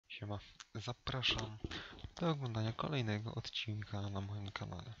Siema, zapraszam do oglądania kolejnego odcinka na moim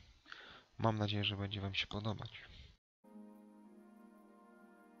kanale. Mam nadzieję, że będzie wam się podobać.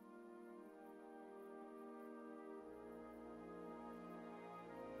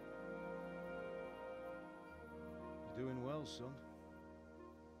 You're doing well, son.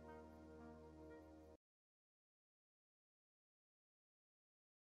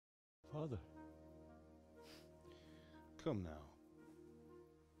 Father. Come now.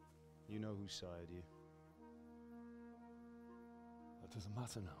 You know who sired you. That doesn't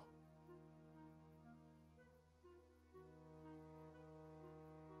matter now.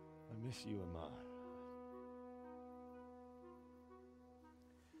 I miss you, Emma.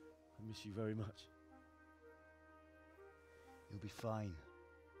 I miss you very much. You'll be fine.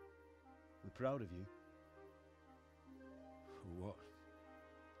 We're proud of you. For what?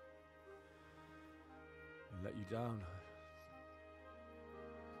 I let you down.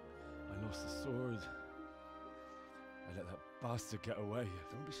 I lost the sword. I let that bastard get away.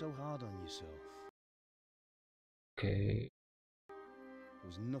 Don't be so hard on yourself. Okej. There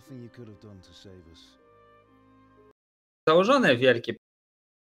was nothing you could have done to save us. Założone wielkie.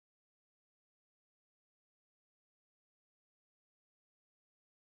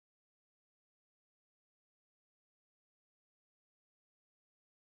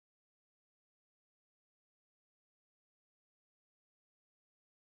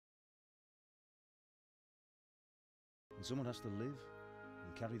 And someone has to live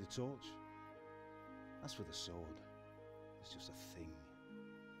and carry the torch. As for the sword, it's just a thing.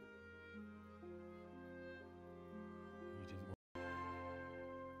 You didn't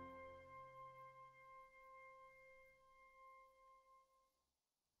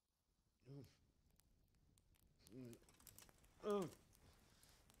want...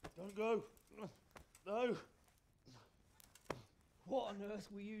 Don't go! No! What on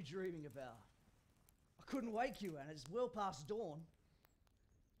earth were you dreaming about? I couldn't wake you, and it's well past dawn.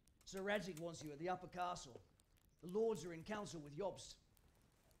 Sir Radzig wants you at the upper castle. The lords are in council with Jobst.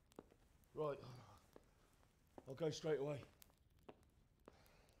 Right. I'll go straight away.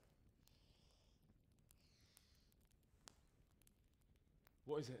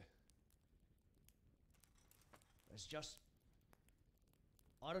 What is it? It's just...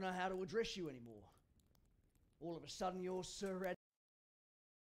 I don't know how to address you anymore. All of a sudden you're Sir Radzig.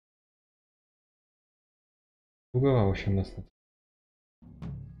 Bugowało się na stacji.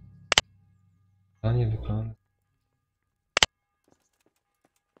 Zadanie wykonane.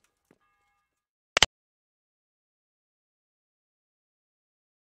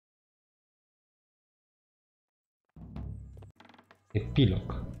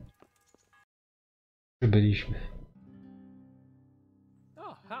 Epilog. Przybyliśmy.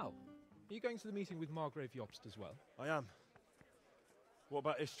 Oh, Hal. Are you going to the meeting with Margrave Jobst as well? I am. What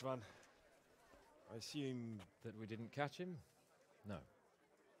about Istvan? I assume... That we didn't catch him? No.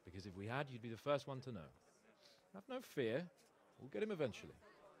 Because if we had, you'd be the first one to know. Have no fear. We'll get him eventually.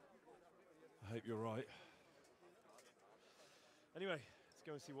 I hope you're right. Anyway, let's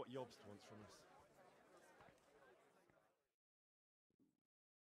go and see what Jobst wants from us.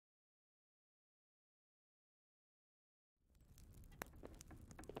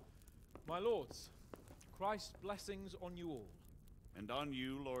 My lords, Christ's blessings on you all. And on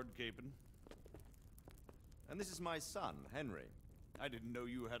you, Lord Capon. And this is my son, Henry. I didn't know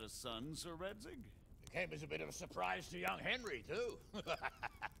you had a son, Sir Radzig. It came as a bit of a surprise to young Henry, too.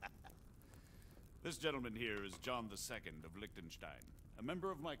 This gentleman here is John II of Liechtenstein, a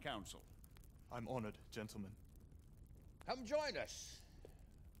member of my council. I'm honored, gentlemen. Come join us.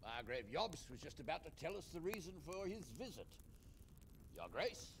 Margrave Jobst was just about to tell us the reason for his visit. Your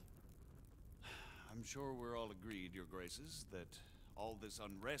Grace? I'm sure we're all agreed, Your Graces, that all this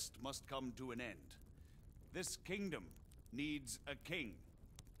unrest must come to an end. This kingdom needs a king.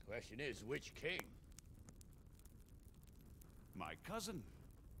 Question is, which king? My cousin,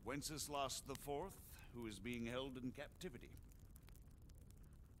 Wenceslas IV, who is being held in captivity.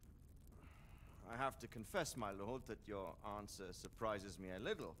 I have to confess, my lord, that your answer surprises me a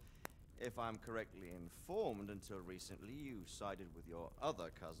little. If I'm correctly informed, until recently you sided with your other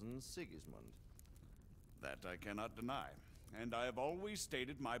cousin, Sigismund. That I cannot deny, and I have always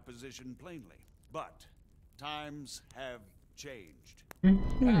stated my position plainly. But times have changed.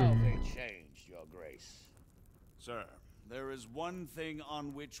 How they changed, Your Grace? Sir, there is one thing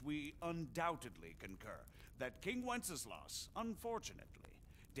on which we undoubtedly concur. That King Wenceslas, unfortunately,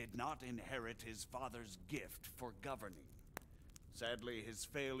 did not inherit his father's gift for governing. Sadly, his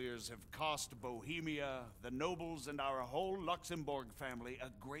failures have cost Bohemia, the nobles, and our whole Luxembourg family a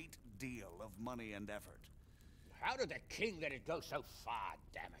great deal of money and effort. How did the king let it go so far,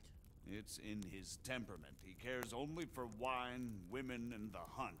 damn it? It's in his temperament. He cares only for wine, women, and the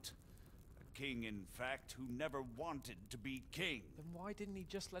hunt. A king, in fact, who never wanted to be king. Then why didn't he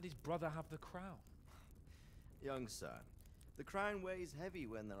just let his brother have the crown? Young sir, the crown weighs heavy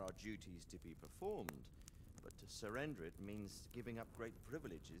when there are duties to be performed, but to surrender it means giving up great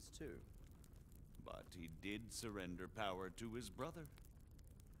privileges too. But he did surrender power to his brother.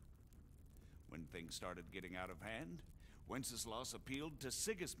 When things started getting out of hand, Wenceslas appealed to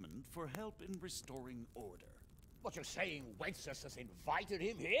Sigismund for help in restoring order. What, you're saying Wenceslas invited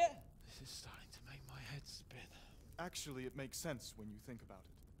him here? This is starting to make my head spin. Actually, it makes sense when you think about it.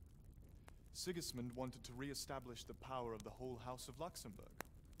 Sigismund wanted to re-establish the power of the whole House of Luxembourg.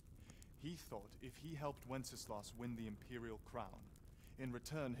 He thought if he helped Wenceslas win the imperial crown, in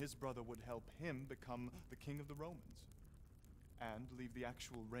return his brother would help him become the king of the Romans, and leave the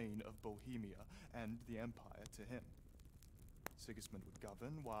actual reign of Bohemia and the empire to him. Sigismund would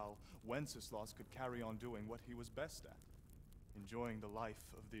govern, while Wenceslas could carry on doing what he was best at, enjoying the life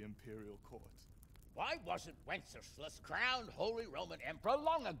of the imperial court. Why wasn't Wenceslas crowned Holy Roman Emperor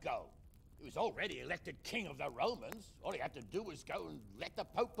long ago? He was already elected king of the Romans. All he had to do was go and let the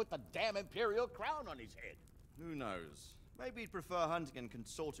Pope put the damn imperial crown on his head. Who knows? Maybe he'd prefer hunting and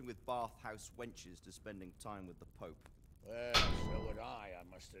consorting with bathhouse wenches to spending time with the Pope. Well, so would I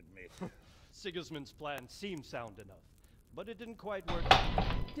must admit. Sigismund's plan seemed sound enough, but it didn't quite work,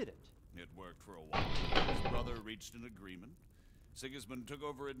 did it? It worked for a while. His brother reached an agreement. Sigismund took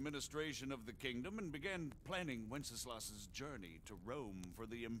over administration of the kingdom and began planning Wenceslas's journey to Rome for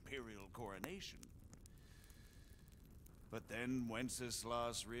the imperial coronation. But then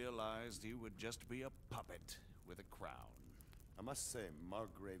Wenceslas realized he would just be a puppet with a crown. I must say,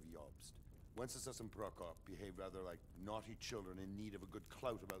 Margrave Jobst, Wenceslas and Prokop behave rather like naughty children in need of a good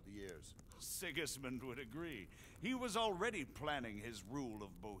clout about the ears. Sigismund would agree. He was already planning his rule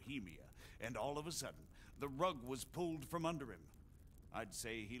of Bohemia, and all of a sudden, the rug was pulled from under him. I'd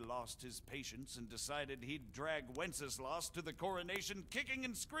say he lost his patience and decided he'd drag Wenceslas to the coronation kicking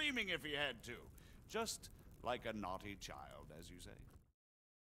and screaming if he had to. Just like a naughty child, as you say.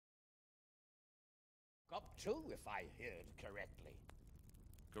 Up too, if I heard correctly.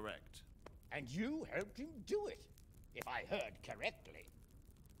 Correct. And you helped him do it, if I heard correctly.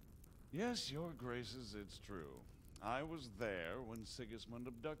 Yes, your graces, it's true. I was there when Sigismund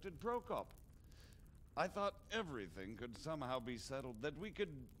abducted Prokop. I thought everything could somehow be settled, that we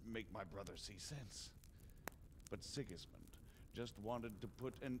could make my brother see sense. But Sigismund just wanted to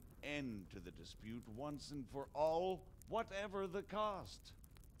put an end to the dispute once and for all, whatever the cost.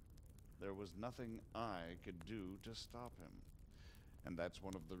 There was nothing I could do to stop him. And that's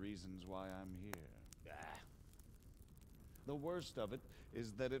one of the reasons why I'm here. The worst of it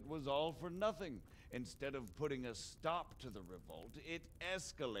is that it was all for nothing. Instead of putting a stop to the revolt, it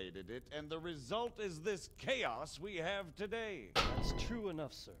escalated it, and the result is this chaos we have today. That's true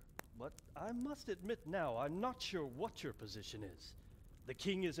enough, sir. But I must admit now, I'm not sure what your position is. The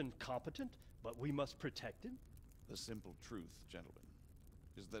king is incompetent, but we must protect him? The simple truth, gentlemen,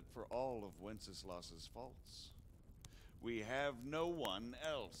 is that for all of Wenceslas's faults, we have no one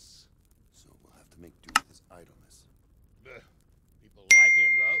else. So we'll have to make do with his idleness. People like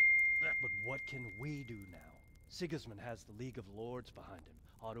him, though. But what can we do now? Sigismund has the League of Lords behind him.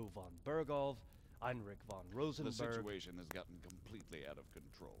 Otto von Bergholf, Heinrich von Rosenberg. The situation has gotten completely out of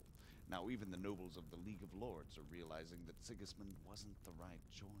control. Now even the nobles of the League of Lords are realizing that Sigismund wasn't the right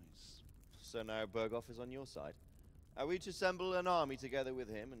choice. So now Berghof is on your side. Are we to assemble an army together with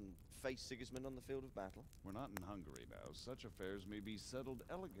him and face Sigismund on the field of battle? We're not in Hungary now. Such affairs may be settled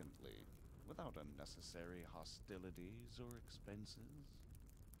elegantly, without unnecessary hostilities or expenses.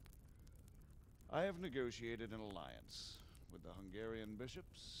 I have negotiated an alliance with the Hungarian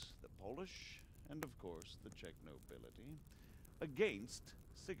bishops, the Polish, and of course the Czech nobility, against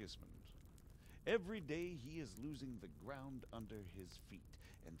Sigismund. Every day he is losing the ground under his feet,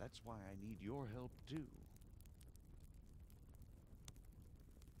 and that's why I need your help too.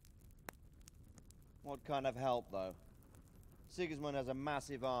 What kind of help, though? Sigismund has a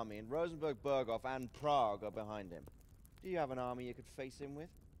massive army, and Rosenberg, Berghof, and Prague are behind him. Do you have an army you could face him with?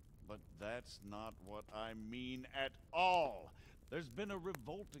 But that's not what I mean at all. There's been a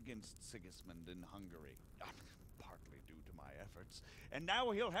revolt against Sigismund in Hungary, partly due to my efforts, and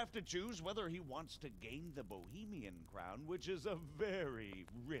now he'll have to choose whether he wants to gain the Bohemian crown, which is a very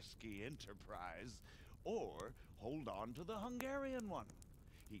risky enterprise, or hold on to the Hungarian one.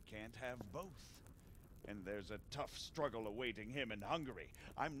 He can't have both. And there's a tough struggle awaiting him in Hungary.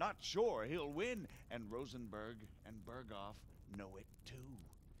 I'm not sure he'll win, and Rosenberg and Berghof know it too.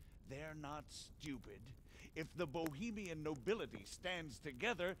 They're not stupid. If the Bohemian nobility stands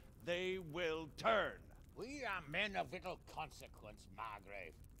together, they will turn. We are men of little consequence,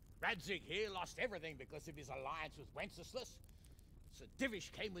 Margrave. Radzig here lost everything because of his alliance with Wenceslas. Sir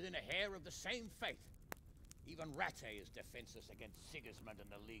Divish came within a hair of the same fate. Even Rattay is defenseless against Sigismund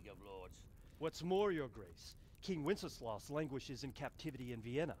and the League of Lords. What's more, Your Grace, King Wenceslas languishes in captivity in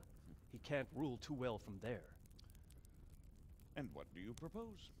Vienna. He can't rule too well from there. And what do you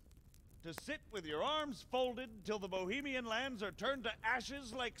propose? To sit with your arms folded till the Bohemian lands are turned to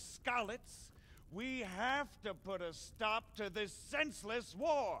ashes like scarlets? We have to put a stop to this senseless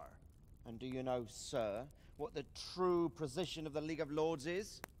war! And do you know, sir, what the true position of the League of Lords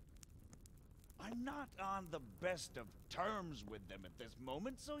is? I'm not on the best of terms with them at this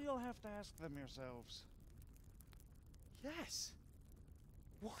moment, so you'll have to ask them yourselves. Yes.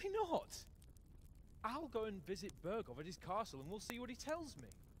 Why not? I'll go and visit Bergov at his castle and we'll see what he tells me.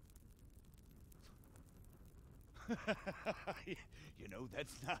 You know,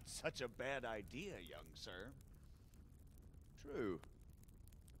 that's not such a bad idea, young sir. True.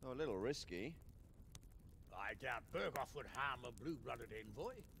 Though a little risky. I doubt Bergov would harm a blue-blooded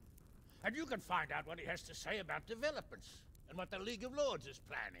envoy. And you can find out what he has to say about developments and what the League of Lords is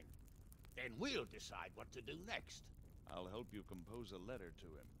planning. Then we'll decide what to do next. I'll help you compose a letter to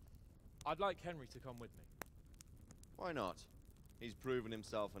him. I'd like Henry to come with me. Why not? He's proven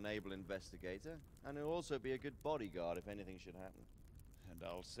himself an able investigator, and he'll also be a good bodyguard if anything should happen. And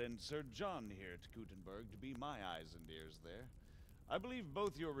I'll send Sir John here to Kuttenberg to be my eyes and ears there. I believe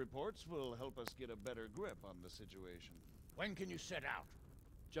both your reports will help us get a better grip on the situation. When can you set out?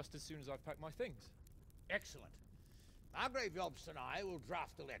 Just as soon as I've packed my things. Excellent. Margrave Jobst and I will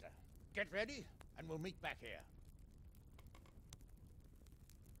draft the letter. Get ready, and we'll meet back here.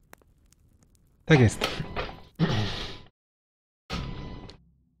 Tak jest.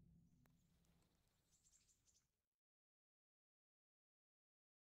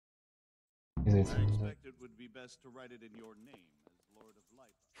 I expect it would be best to write it in your name as Lord of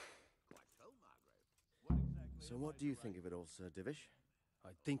Lipa. Quite so, Margrave. So what do you think of it all, Sir Divish? I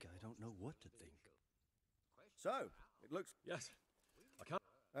think I don't know what to think. So, it looks... Yes. I can't.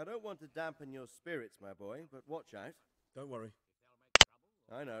 I don't want to dampen your spirits, my boy, but watch out. Don't worry.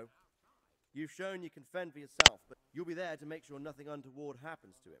 I know. You've shown you can fend for yourself, but you'll be there to make sure nothing untoward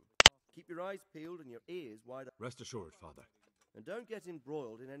happens to him. Keep your eyes peeled and your ears wide open. Rest assured, Father. And don't get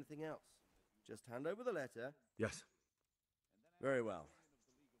embroiled in anything else. Just hand over the letter. Yes. Very well.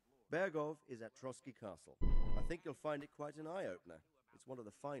 Bergov is at Trotsky Castle. I think you'll find it quite an eye-opener. It's one of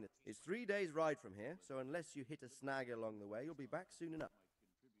the finest. It's 3 days' ride from here, so unless you hit a snag along the way, you'll be back soon enough.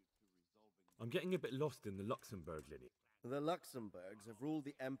 I'm getting a bit lost in the Luxembourg lineage. The Luxembourgs have ruled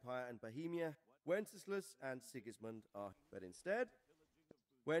the Empire and Bohemia. Wenceslas and Sigismund are... But instead,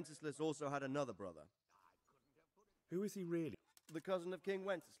 Wenceslas also had another brother. Who is he really? The cousin of King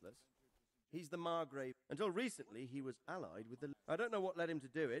Wenceslas. He's the Margrave. Until recently, he was allied with the... I don't know what led him to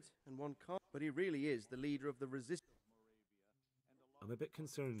do it, and one can't... But he really is the leader of the resistance. I'm a bit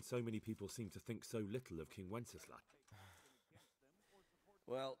concerned so many people seem to think so little of King Wenceslas.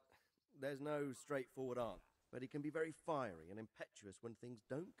 Well, there's no straightforward answer. But he can be very fiery and impetuous when things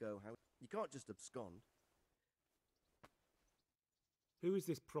don't go how... You can't just abscond. Who is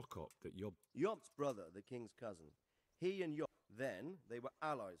this Prokop that Job... Job's brother, the king's cousin. He and Job, then, they were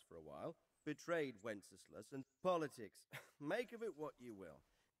allies for a while, betrayed Wenceslas and politics. Make of it what you will.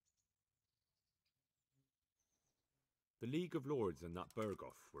 The League of Lords and that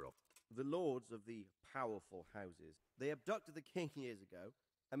Bergov were off. The lords of the powerful houses. They abducted the king years ago,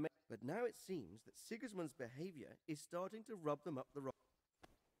 but now it seems that Sigismund's behavior is starting to rub them up the road.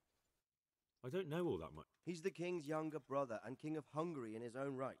 I don't know all that much. He's the king's younger brother and king of Hungary in his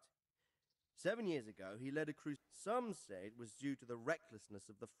own right. 7 years ago, he led a crusade. Some say it was due to the recklessness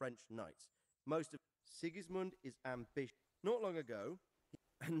of the French knights. Most of Sigismund is ambitious. Not long ago,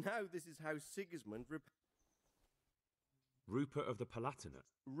 and now this is how Sigismund... Rupert of the Palatinate.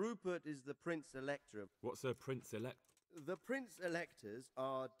 Rupert is the Prince-Elector of... What's a Prince-Elect? The Prince-Electors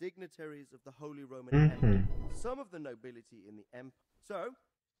are dignitaries of the Holy Roman Empire. Some of the nobility in the empire. So,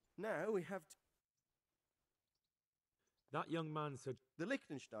 now we have... That young man said... The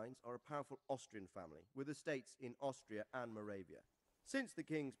Liechtensteins are a powerful Austrian family, with estates in Austria and Moravia. Since the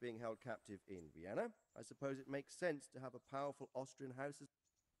king's being held captive in Vienna, I suppose it makes sense to have a powerful Austrian house as...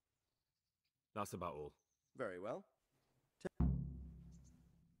 That's about all. Very well.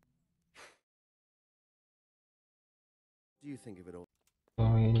 Do you think of it all?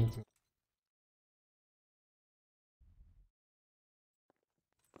 O, ja nic.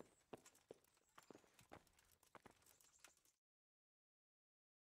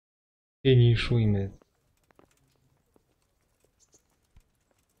 Finiszujmy.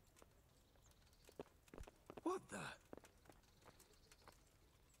 the...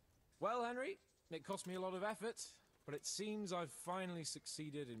 Well, Henry, it cost me a lot of effort, but it seems I've finally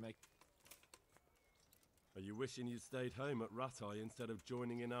succeeded in making... Are you wishing you'd stayed home at Ratai instead of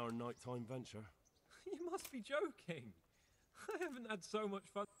joining in our nighttime venture? You must be joking. I haven't had so much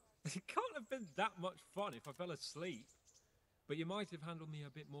fun. It can't have been that much fun if I fell asleep. But you might have handled me a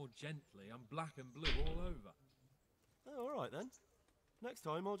bit more gently. I'm black and blue all over. Oh, all right then. Next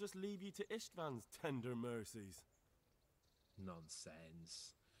time I'll just leave you to Istvan's tender mercies.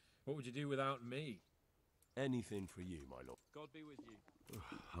 Nonsense. What would you do without me? Anything for you, my lord. God be with you.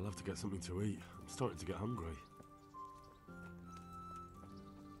 I'll have to get something to eat. I'm starting to get hungry.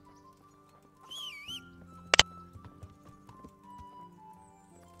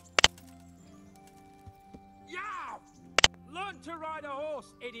 Yow! Learn to ride a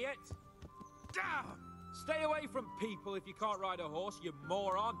horse, idiot! Damn! Stay away from people if you can't ride a horse, you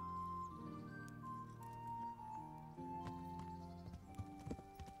moron!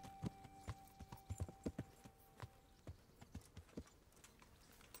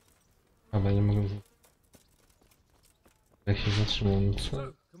 Chyba nie mogę... Jak się zatrzymam, co?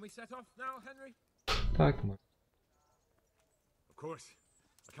 So, can we set off now, Henry? Tak, ma. Of course.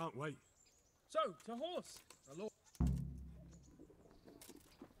 I can't wait. So, to horse! The Lord...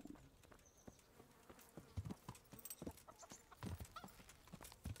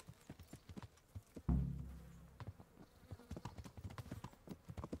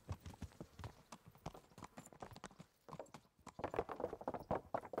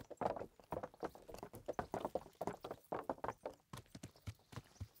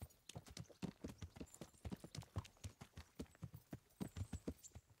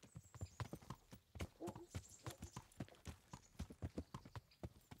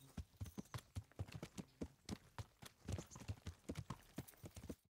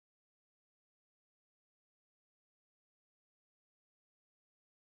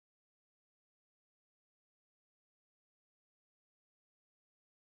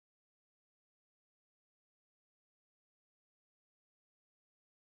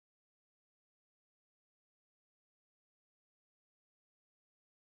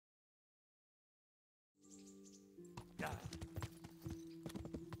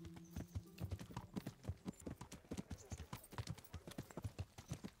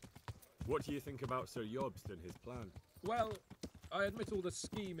 What do you think about Sir Jobst and his plan? Well, I admit all the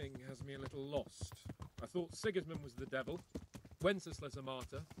scheming has me a little lost. I thought Sigismund was the devil, Wenceslas a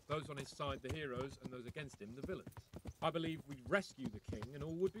martyr, those on his side the heroes, and those against him the villains. I believe we'd rescue the king and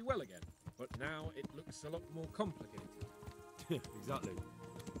all would be well again. But now it looks a lot more complicated. Exactly.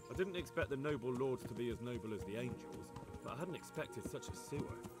 I didn't expect the noble lords to be as noble as the angels, but I hadn't expected such a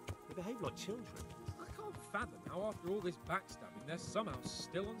sewer. They behave like children. I can't fathom how after all this backstabbing they're somehow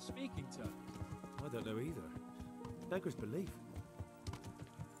still on speaking terms. I don't know either. Beggars belief.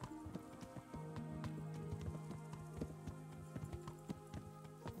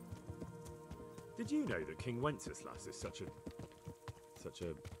 Did you know that King Wenceslas is such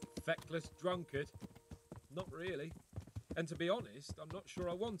a Feckless drunkard? Not really. And to be honest, I'm not sure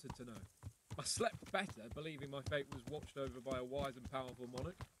I wanted to know. I slept better believing my fate was watched over by a wise and powerful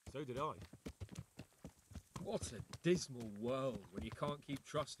monarch. So did I. What a dismal world when you can't keep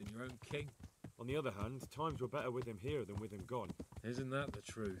trusting your own king. On the other hand, times were better with him here than with him gone. Isn't that the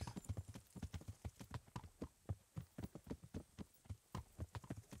truth?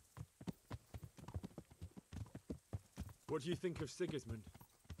 What do you think of Sigismund?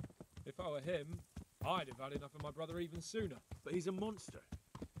 If I were him, I'd have had enough of my brother even sooner. But he's a monster.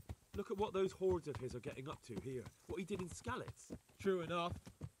 Look at what those hordes of his are getting up to here. What he did in Skalitz. True enough.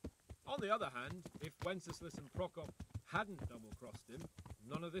 On the other hand, if Wenceslas and Prokop hadn't double-crossed him,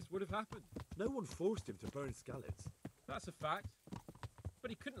 none of this would have happened. No one forced him to burn Skalitz. That's a fact.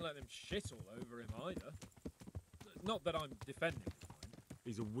 But he couldn't let them shit all over him either. Not that I'm defending the line.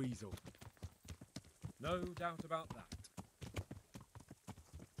 He's a weasel. No doubt about that.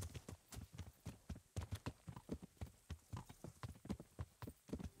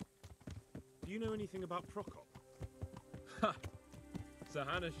 Do you know anything about Prokop? Ha! Sir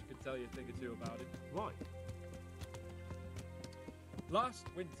Hanush could tell you a thing or two about it. Why? Last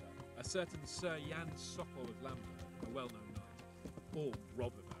winter, a certain Sir Jan Sokol of Lamberg, a well-known knight, or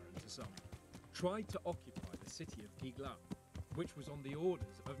robber baron to some, tried to occupy the city of Giglau, which was on the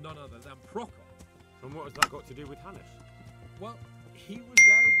orders of none other than Prokop. And what has that got to do with Hanush? Well, he was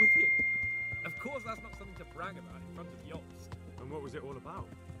there with him. Of course, that's not something to brag about in front of Jobst. And what was it all about?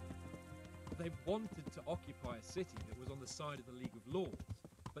 They wanted to occupy a city that was on the side of the League of Lords,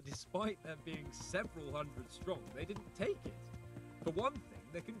 but despite them being several hundred strong, they didn't take it. For one thing,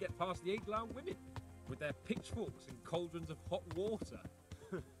 they couldn't get past the Eglau women. with their pitchforks and cauldrons of hot water.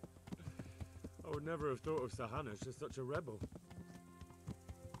 I would never have thought of Sahanas as such a rebel.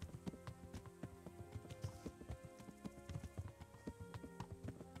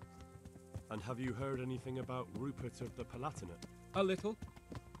 And have you heard anything about Rupert of the Palatinate? A little.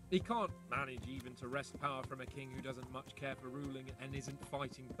 He can't manage even to wrest power from a king who doesn't much care for ruling and isn't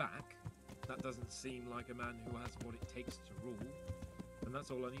fighting back. That doesn't seem like a man who has what it takes to rule. And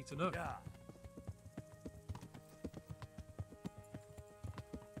that's all I need to know. Yeah.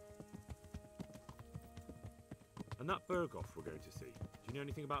 And that Berghoff we're going to see, do you know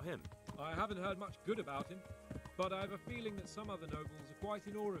anything about him? I haven't heard much good about him, but I have a feeling that some other nobles are quite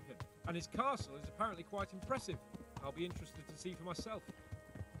in awe of him. And his castle is apparently quite impressive. I'll be interested to see for myself.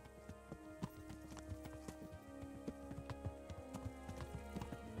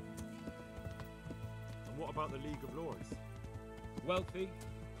 And what about the League of Lords? Wealthy,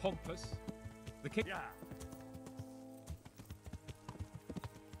 pompous. The king... Yeah.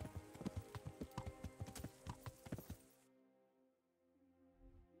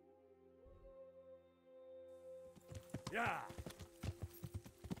 Yeah.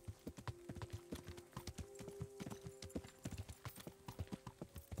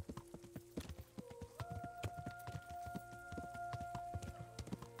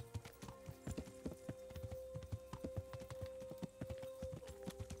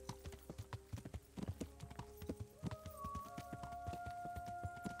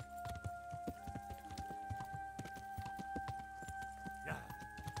 Yeah.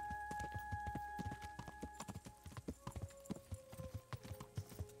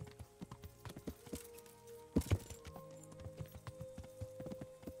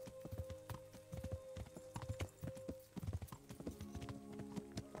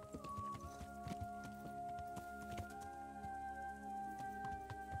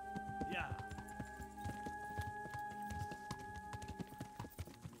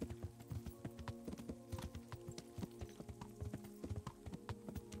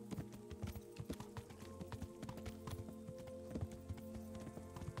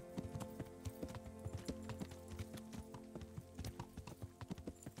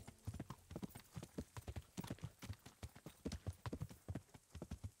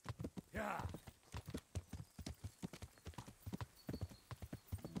 Yeah.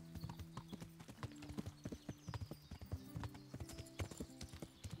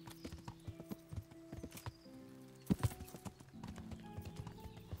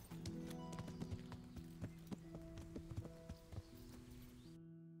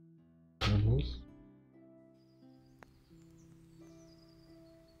 Nobles.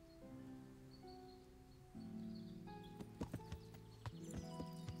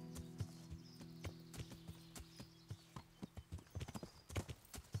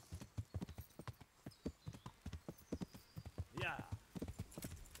 Yeah.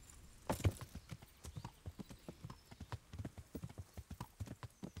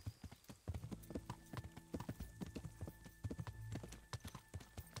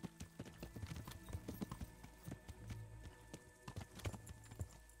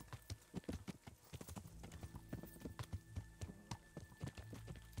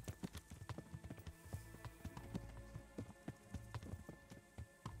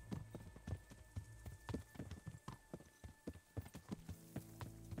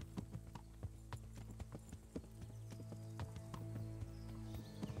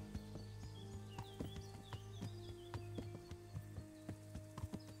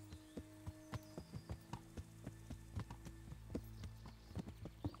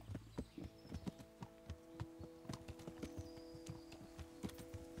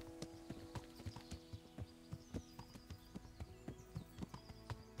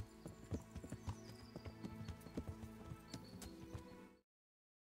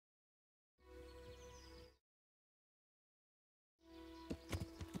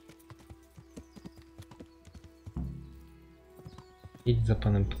 Idź za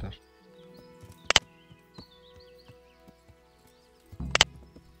panem ptaszkiem.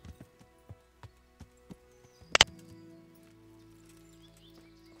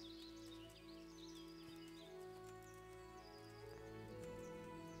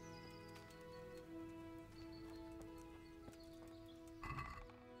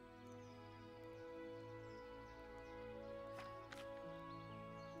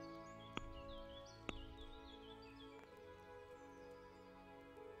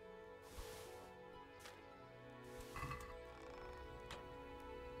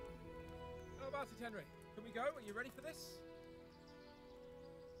 How about it, Henry? Can we go? Are you ready for this?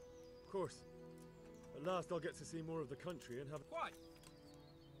 Of course. At last I'll get to see more of the country and have... Quite.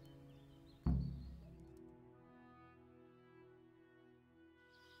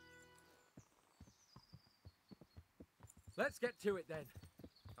 Let's get to it then.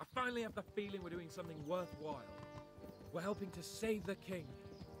 I finally have the feeling we're doing something worthwhile. We're helping to save the king.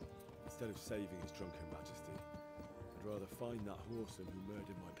 Instead of saving his drunken majesty, I'd rather find that whoreson who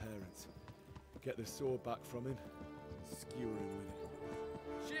murdered my parents, get the sword back from him, and skewer him with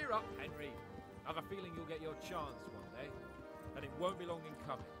it. Cheer up, Henry. I have a feeling you'll get your chance one day, and it won't be long in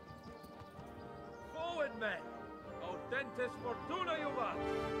coming. Forward, men! Audentes fortuna juvat!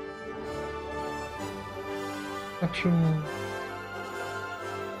 Naprzód.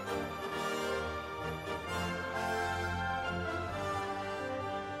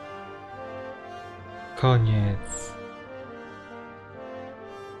 Koniec.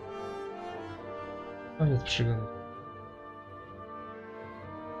 Koniec przygody.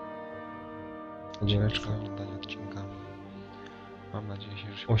 Dziękuję za oglądanie odcinka. Mam nadzieję,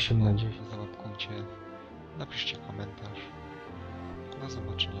 że się 8 na 10. Załapkujcie, napiszcie komentarz. Do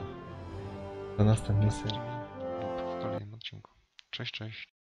zobaczenia Do następnej serii. lub w kolejnym odcinku. Cześć,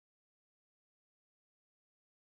 cześć.